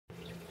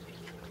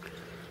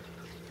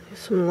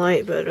some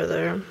light better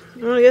there.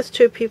 Well, I guess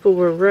two people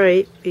were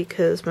right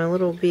because my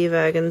little bee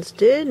vagans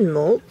did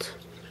molt.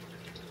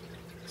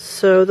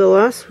 So the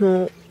last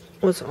molt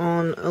was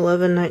on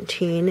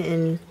 11/19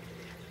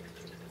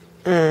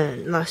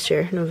 in last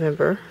year,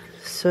 November.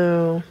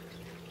 So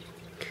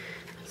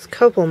it's a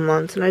couple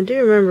months, and I do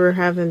remember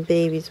having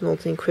babies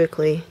molting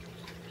quickly,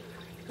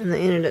 and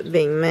they ended up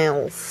being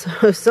males.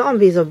 So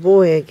Zombie's a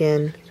boy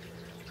again.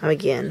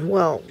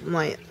 Well,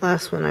 my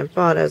last one I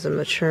bought as a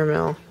mature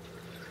male,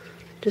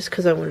 just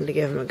because I wanted to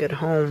give him a good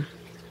home.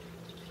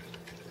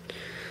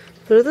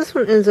 But if this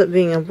one ends up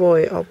being a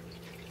boy, I'll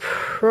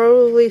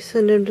probably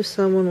send him to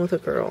someone with a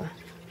girl.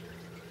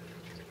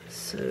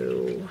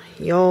 So,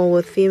 y'all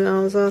with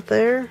females out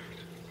there,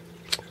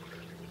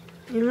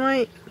 you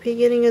might be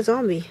getting a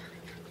zombie.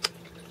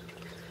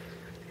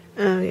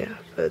 Oh yeah,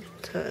 but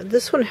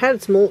this one had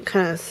its molt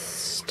kind of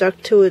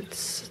stuck to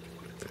its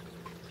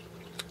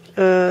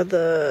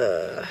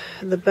the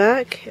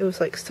back. It was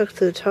like stuck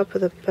to the top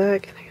of the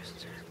back. And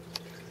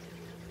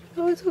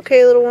oh, it's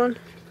okay, little one.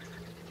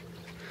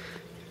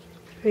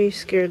 Very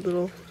scared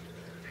little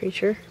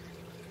creature.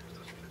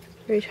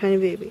 Very tiny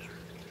baby.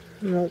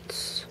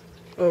 Molt's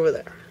over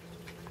there.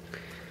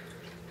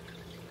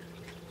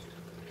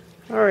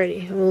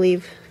 Alrighty, we'll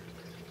leave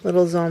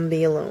little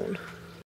zombie alone.